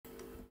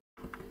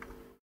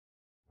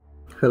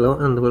Hello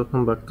and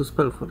welcome back to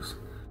Spellforce.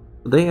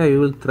 Today I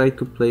will try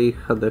to play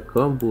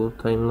Hadeki,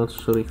 but I'm not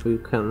sure if you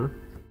can.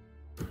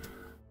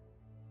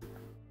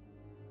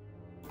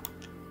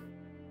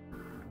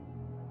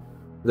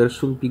 There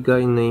should be a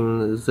guy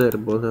named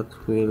Zerbo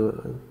that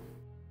will...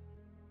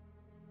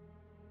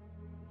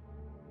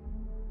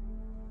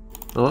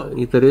 Oh,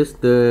 there is...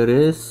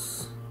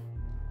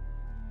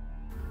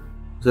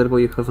 Zerbo,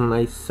 you have a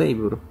nice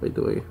saber, by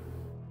the way.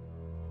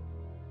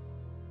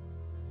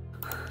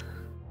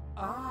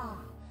 Ah,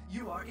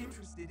 you are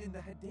interested in the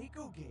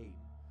Hadeki game.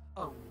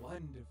 A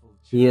wonderful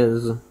choice.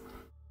 Yes,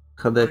 Hadeki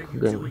What are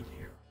you game. doing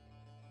here?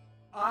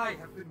 I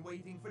have been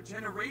waiting for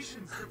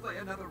generations to play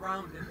another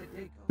round in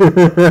Hadeki.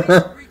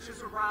 These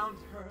creatures around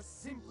her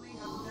simply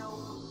have no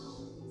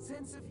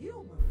sense of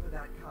humor for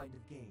that kind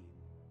of game.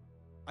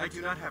 I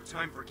do not have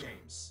time for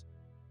games.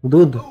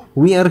 Dude,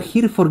 we are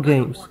here for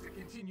games. I don't want to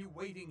continue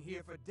waiting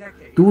here for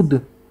decades.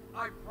 Dude.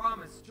 I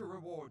promise to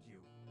reward you.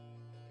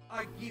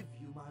 I give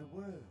you my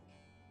word.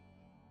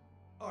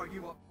 Are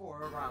you up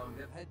for a round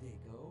of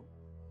Hadeki?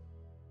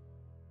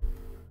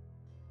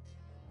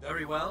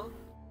 Very well.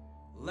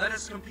 Let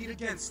us compete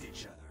against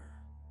each other.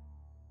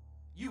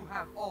 You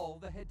have all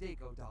the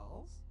Hadeki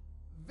dolls?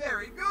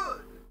 Very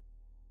good!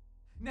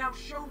 Now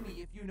show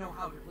me if you know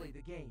how to play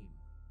the game.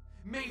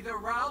 May the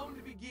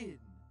round begin.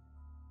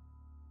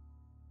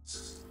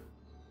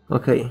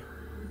 Okay.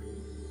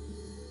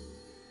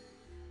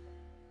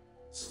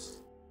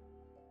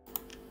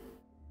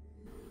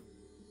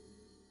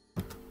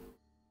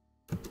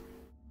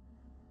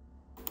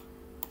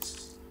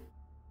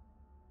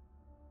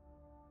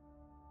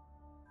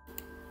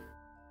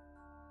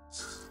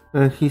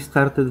 He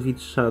started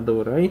with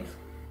Shadow, right?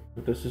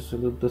 This is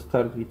the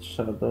start with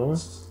Shadow.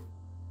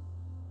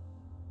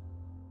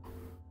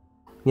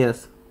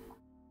 Yes.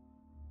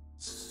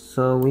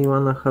 So we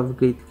wanna have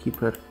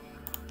Gatekeeper.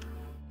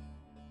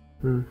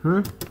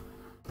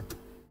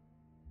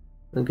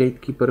 A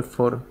Gatekeeper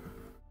 4.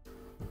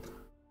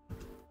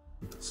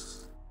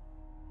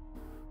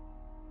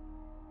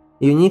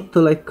 You need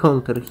to like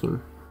counter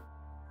him.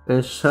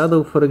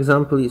 Shadow, for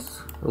example,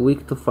 is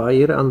weak to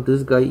fire, and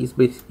this guy is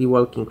basically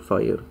walking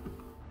fire.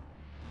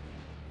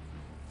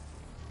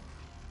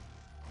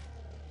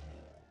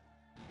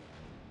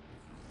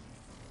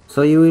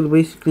 So you will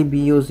basically be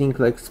using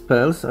like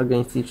spells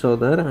against each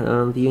other,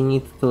 and you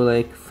need to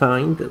like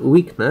find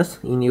weakness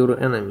in your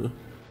enemy.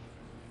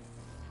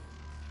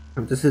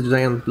 And this is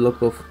giant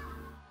block of...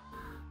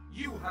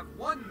 You have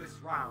won this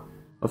round.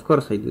 Of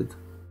course I did.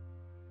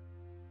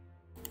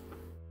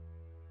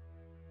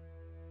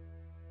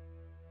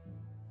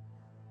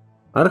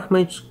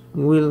 Archmage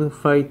will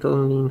fight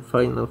only in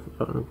final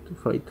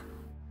fight.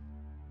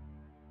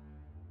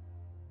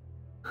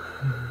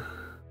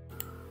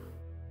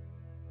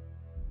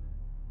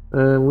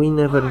 We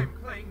never... I'm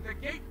playing the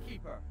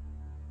Gatekeeper.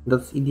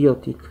 That's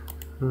idiotic,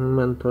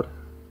 mentor.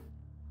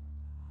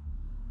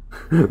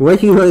 Why are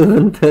you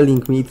even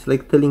telling me? It's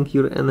like telling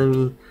your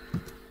enemy...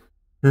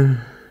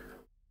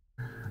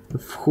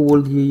 Who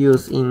would you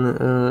use in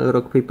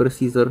rock, paper,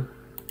 scissors?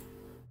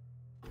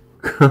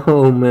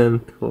 Oh,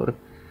 mentor.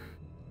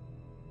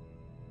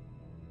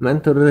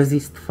 Mentor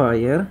resist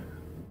fire,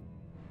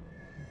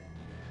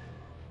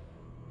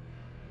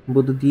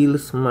 but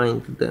deals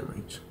mind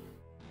damage.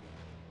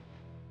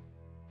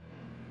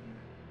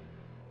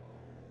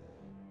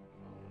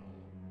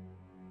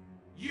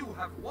 You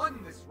have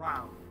won this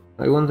round.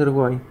 I wonder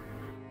why.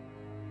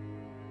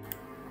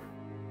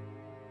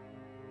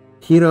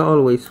 Hero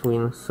always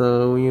wins,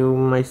 so you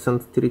might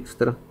send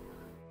Trickster.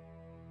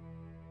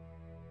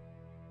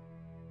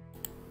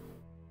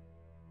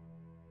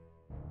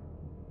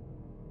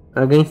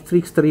 Against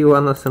Trickster you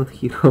wanna send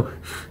Hero.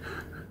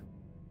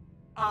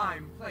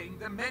 I'm playing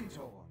the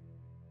Mentor.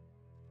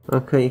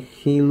 Okay,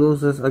 he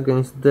loses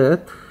against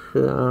that,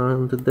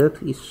 and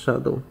that is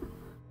Shadow.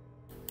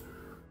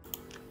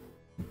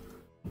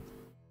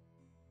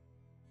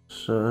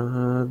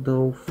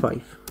 Shadow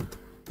 5.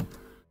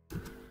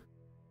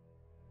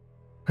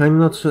 I'm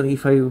not sure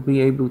if I will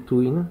be able to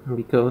win,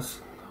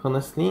 because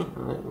honestly,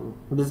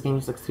 this game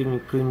is extremely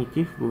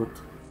primitive, but...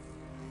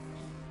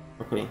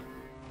 Okay.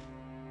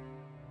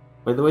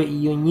 By the way,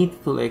 you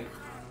need to like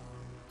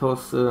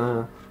toss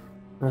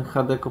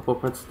Hadeki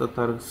puppets that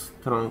are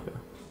stronger.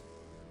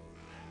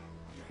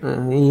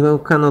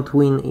 You cannot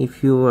win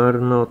if you are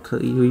not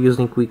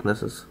using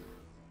weaknesses.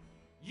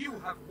 You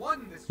have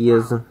won this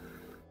Yes. round.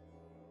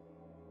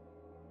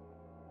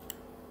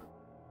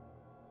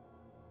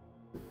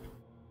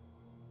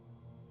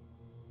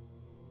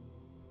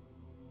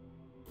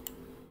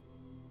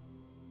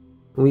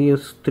 We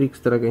use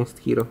Trickster against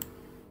Hero.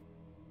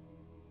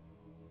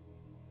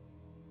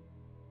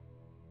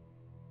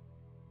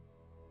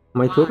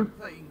 My turn? I'm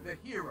playing the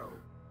hero.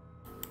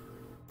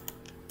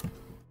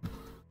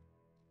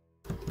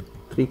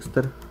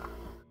 Trickster.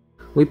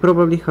 We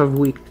probably have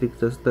weak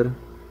Tricksters there.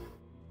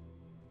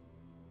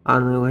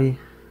 Anyway.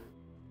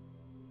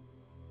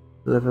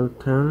 Level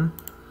 10.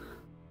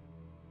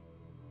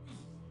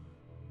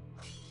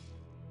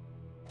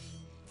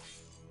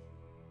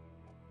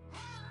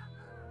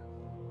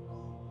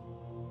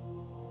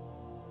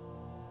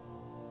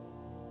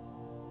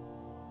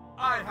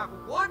 I have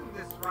won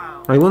this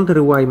round. I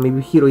wonder why.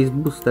 Maybe hero is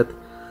boosted.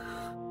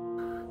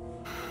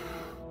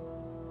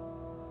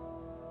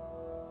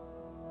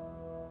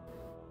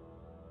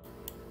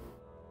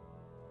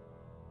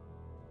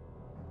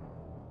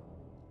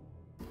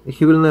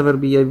 He will never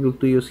be able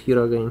to use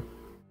hero again.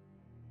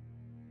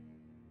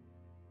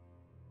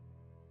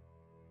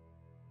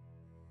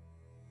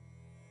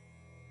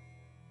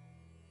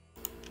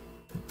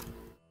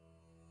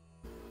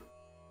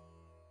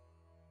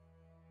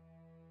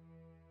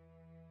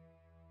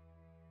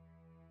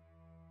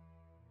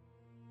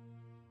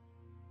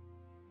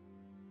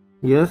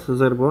 Yes,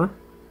 Zerbo?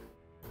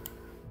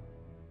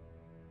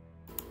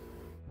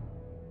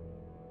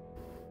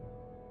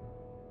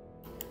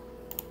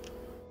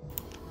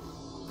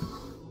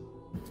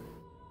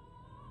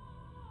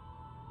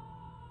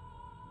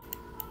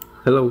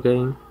 Hello,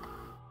 game.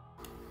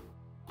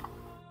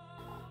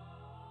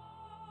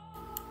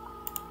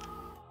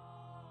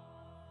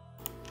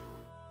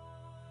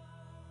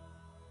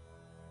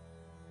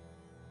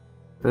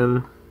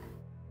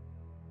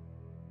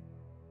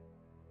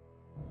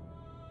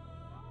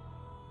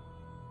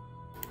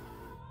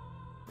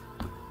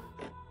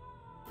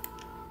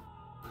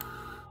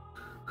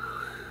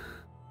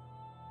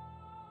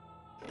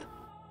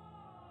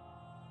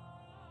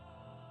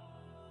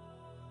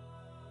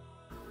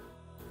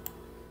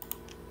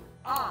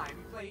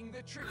 I'm playing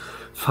the trickster.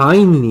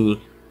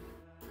 Finally!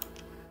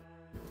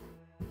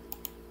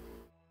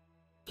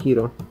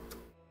 Hero.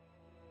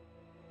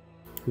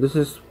 This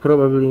is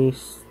probably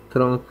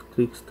strong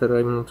trickster,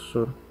 I'm not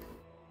sure.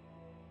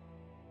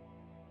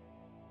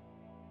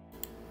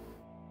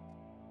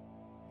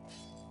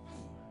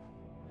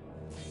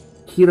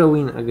 Hero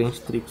win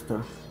against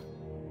trickster.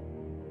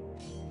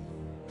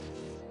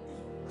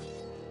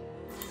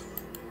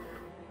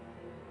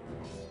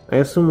 I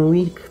assume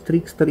weak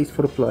trickster is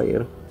for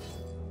player.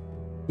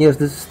 Yes,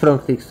 this is strong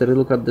trickster.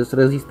 Look at this.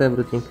 Resist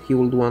everything. He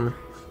would won.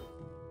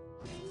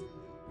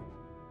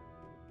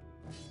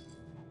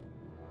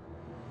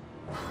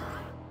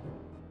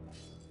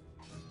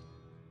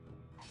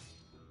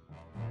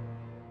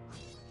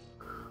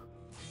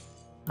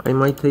 I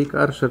might take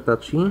Archer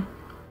Tachi.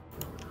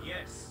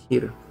 Yes.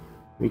 Here.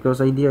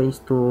 Because idea is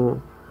to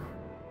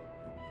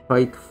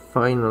fight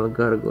final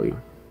Gargoyle.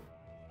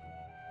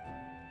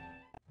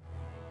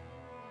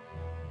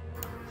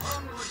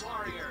 Onward,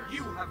 warrior.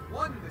 You have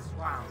won this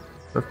round.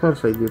 Of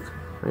course I did.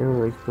 I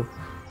always do.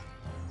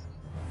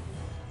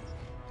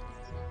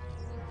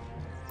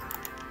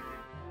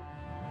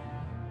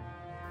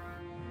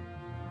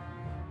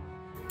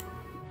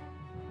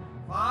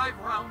 Five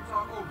rounds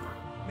are over.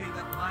 May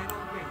the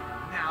final game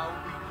now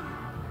begin.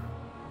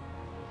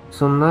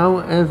 So now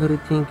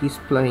everything is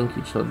playing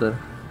each other.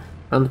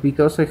 And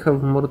because I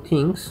have more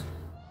things...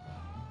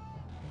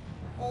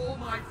 All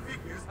my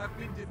figures have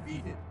been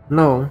defeated.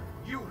 No.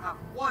 You have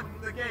won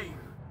the game.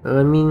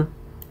 I mean,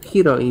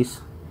 hero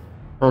is...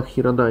 Oh,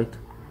 hero died.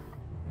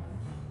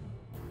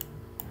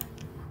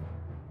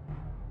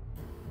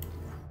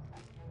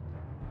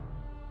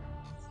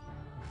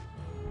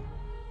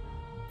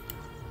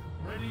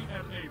 Ready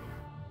and able.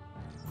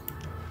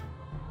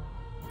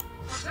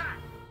 Attack!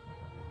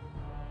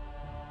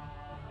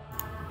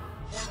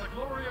 For the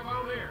glory of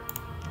our air.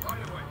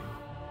 Right away.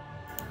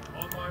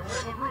 On my way,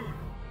 the brood.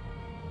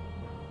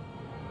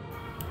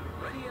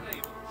 Ready and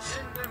able.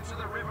 Send them to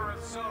the river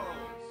of souls.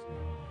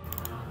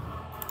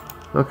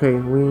 Okay,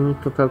 we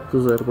need to talk to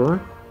Zerbo.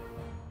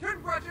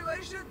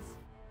 Congratulations!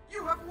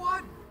 You have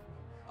won!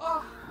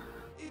 Ah,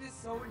 it is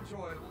so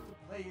enjoyable to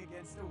play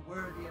against a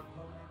worthy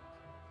opponent.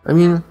 I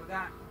mean, For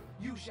that,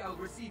 you shall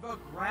receive a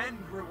grand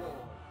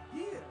reward.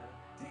 Here,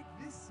 take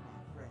this,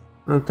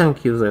 my friend.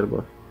 thank you,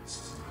 Zerbo.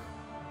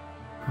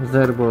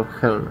 Zerbo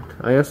helmet.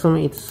 I assume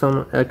it's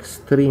some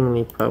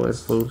extremely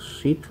powerful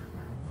shit.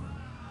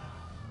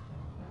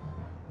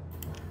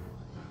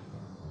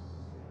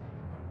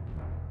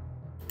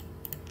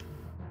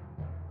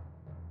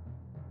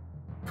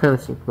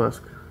 Fencing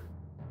mask.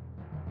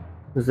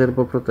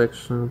 Zerbo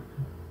protection.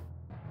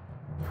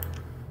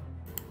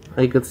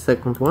 I got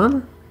second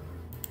one.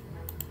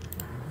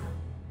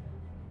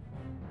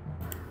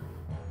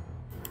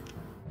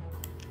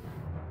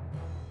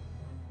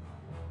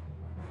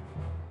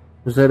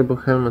 Zerbo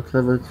helmet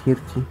level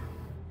 30.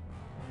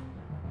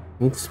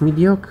 It's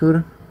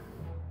mediocre.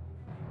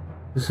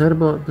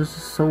 Zerbo, this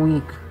is so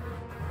weak.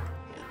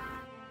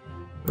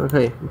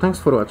 Okay, thanks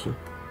for watching.